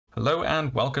Hello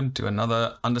and welcome to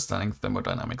another Understanding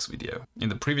Thermodynamics video. In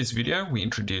the previous video, we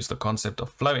introduced the concept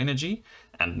of flow energy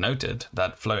and noted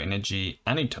that flow energy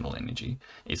and internal energy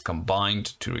is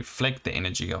combined to reflect the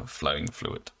energy of a flowing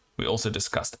fluid. We also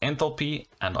discussed enthalpy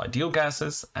and ideal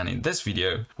gases, and in this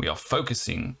video, we are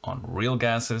focusing on real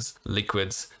gases,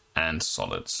 liquids, and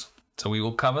solids. So we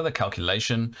will cover the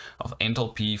calculation of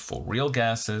enthalpy for real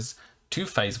gases,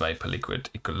 two-phase vapor liquid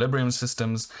equilibrium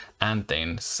systems, and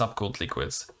then subcooled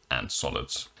liquids and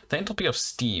solids. The enthalpy of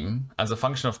steam as a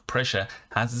function of pressure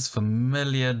has this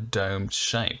familiar domed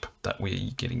shape that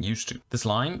we're getting used to. This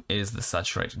line is the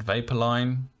saturated vapor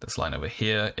line. This line over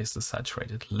here is the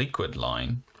saturated liquid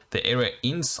line. The area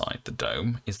inside the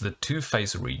dome is the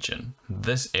two-phase region.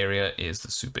 This area is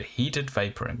the superheated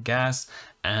vapor and gas,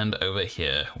 and over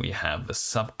here we have the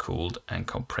subcooled and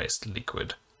compressed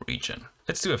liquid region.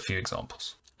 Let's do a few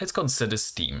examples. Let's consider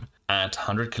steam at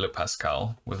 100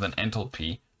 kilopascal with an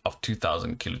enthalpy of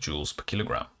 2000 kilojoules per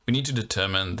kilogram. We need to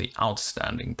determine the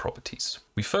outstanding properties.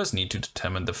 We first need to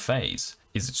determine the phase.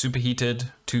 Is it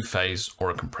superheated, two-phase,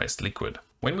 or a compressed liquid?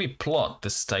 When we plot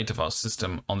the state of our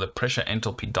system on the pressure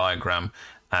enthalpy diagram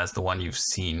as the one you've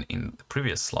seen in the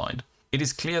previous slide, it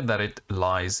is clear that it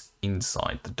lies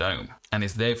inside the dome and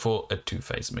is therefore a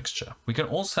two-phase mixture. We can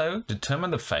also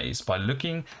determine the phase by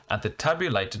looking at the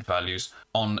tabulated values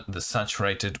on the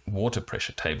saturated water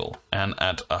pressure table. And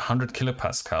at 100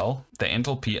 kilopascal, the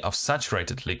enthalpy of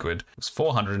saturated liquid was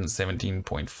 417.51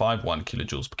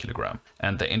 kilojoules per kilogram,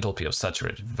 and the enthalpy of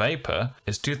saturated vapor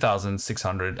is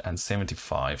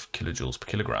 2675 kilojoules per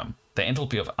kilogram. The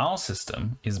enthalpy of our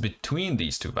system is between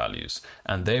these two values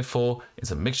and therefore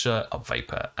is a mixture of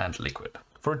vapor and liquid.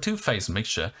 For a two-phase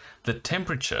mixture, the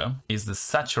temperature is the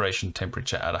saturation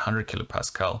temperature at 100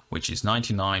 kilopascal, which is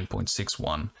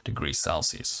 99.61 degrees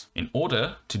Celsius. In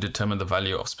order to determine the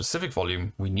value of specific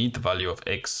volume, we need the value of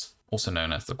X, also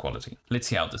known as the quality. Let's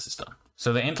see how this is done.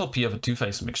 So the enthalpy of a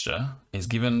two-phase mixture is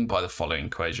given by the following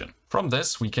equation. From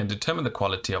this, we can determine the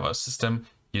quality of our system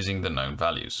using the known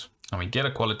values, and we get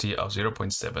a quality of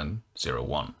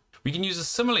 0.701. We can use a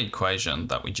similar equation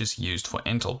that we just used for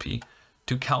enthalpy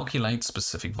to calculate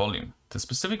specific volume. The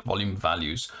specific volume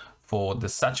values for the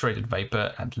saturated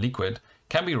vapor and liquid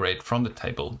can be read from the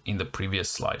table in the previous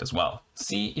slide as well.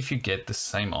 See if you get the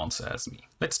same answer as me.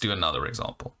 Let's do another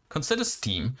example. Consider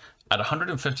steam at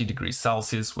 150 degrees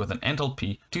Celsius with an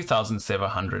enthalpy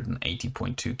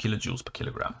 2780.2 kilojoules per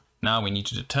kilogram. Now we need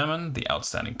to determine the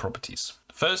outstanding properties.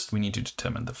 First, we need to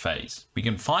determine the phase. We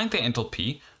can find the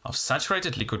enthalpy of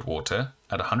saturated liquid water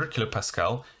at 100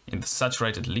 kilopascal in the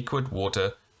saturated liquid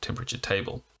water temperature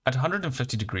table. At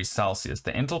 150 degrees Celsius,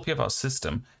 the enthalpy of our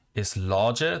system is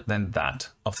larger than that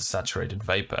of the saturated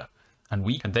vapor, and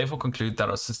we can therefore conclude that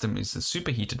our system is a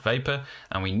superheated vapor,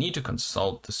 and we need to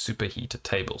consult the superheater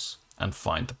tables and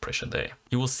find the pressure there.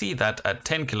 You will see that at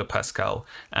 10 kilopascal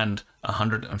and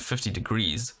 150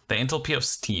 degrees, the enthalpy of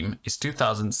steam is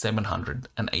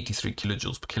 2783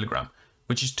 kilojoules per kilogram,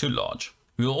 which is too large.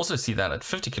 We will also see that at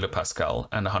 50 kilopascal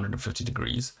and 150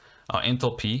 degrees, our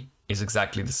enthalpy is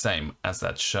exactly the same as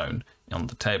that shown on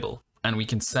the table. And we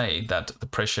can say that the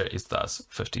pressure is thus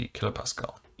 50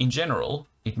 kilopascal. In general,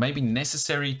 it may be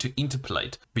necessary to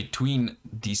interpolate between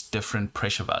these different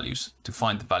pressure values to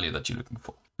find the value that you're looking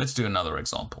for. Let's do another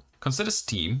example. Consider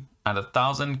steam at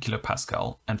 1000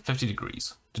 kilopascal and 50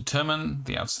 degrees. Determine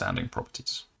the outstanding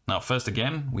properties. Now, first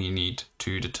again, we need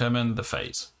to determine the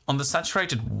phase. On the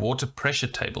saturated water pressure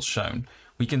table shown,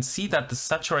 we can see that the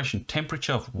saturation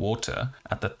temperature of water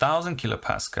at 1000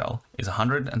 kilopascal is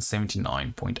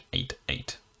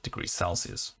 179.88 degrees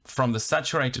Celsius. From the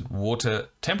saturated water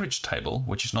temperature table,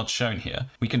 which is not shown here,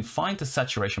 we can find the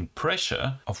saturation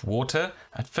pressure of water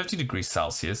at 50 degrees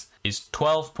Celsius is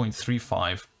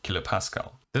 12.35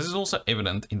 kilopascal. This is also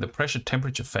evident in the pressure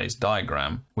temperature phase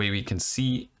diagram, where we can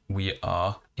see we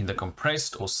are in the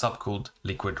compressed or subcooled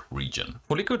liquid region.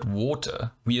 For liquid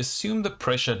water, we assume the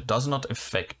pressure does not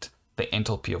affect the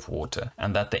enthalpy of water,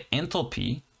 and that the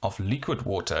enthalpy of liquid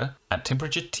water at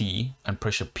temperature T and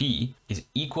pressure P is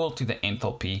equal to the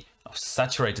enthalpy of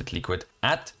saturated liquid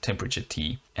at temperature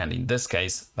T, and in this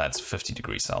case, that's 50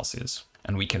 degrees Celsius.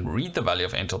 And we can read the value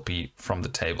of enthalpy from the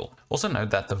table. Also note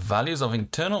that the values of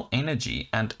internal energy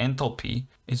and enthalpy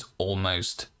is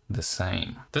almost the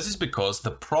same. This is because the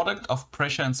product of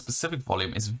pressure and specific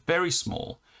volume is very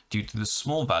small due to the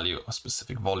small value of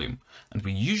specific volume. And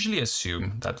we usually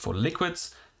assume that for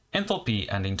liquids, enthalpy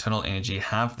and internal energy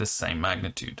have the same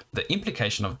magnitude. The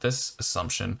implication of this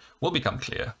assumption will become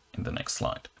clear in the next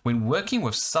slide. When working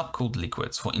with subcooled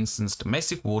liquids, for instance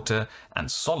domestic water and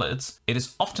solids, it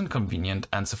is often convenient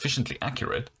and sufficiently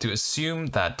accurate to assume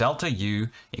that delta U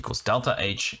equals delta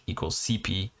H equals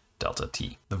Cp delta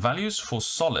T. The values for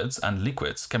solids and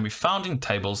liquids can be found in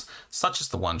tables such as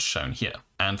the one shown here.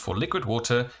 And for liquid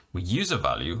water, we use a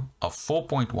value of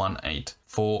 4.18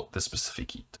 for the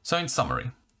specific heat. So in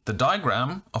summary, the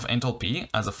diagram of enthalpy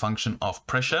as a function of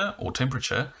pressure or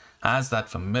temperature has that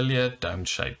familiar domed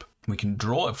shape. We can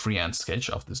draw a freehand sketch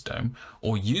of this dome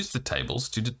or use the tables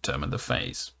to determine the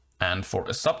phase. And for a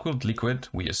subcooled liquid,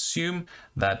 we assume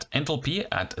that enthalpy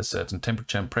at a certain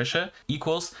temperature and pressure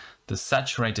equals the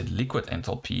saturated liquid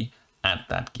enthalpy at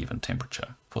that given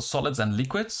temperature. For solids and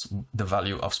liquids, the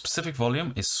value of specific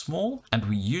volume is small, and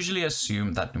we usually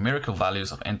assume that numerical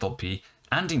values of enthalpy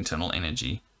and internal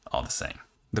energy are the same.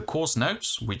 The course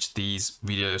notes, which these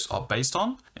videos are based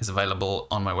on, is available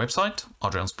on my website,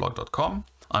 adriaansblog.com.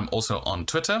 I'm also on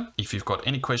Twitter. If you've got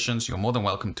any questions, you're more than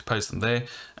welcome to post them there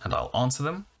and I'll answer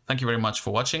them. Thank you very much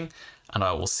for watching, and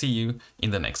I will see you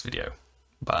in the next video.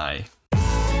 Bye.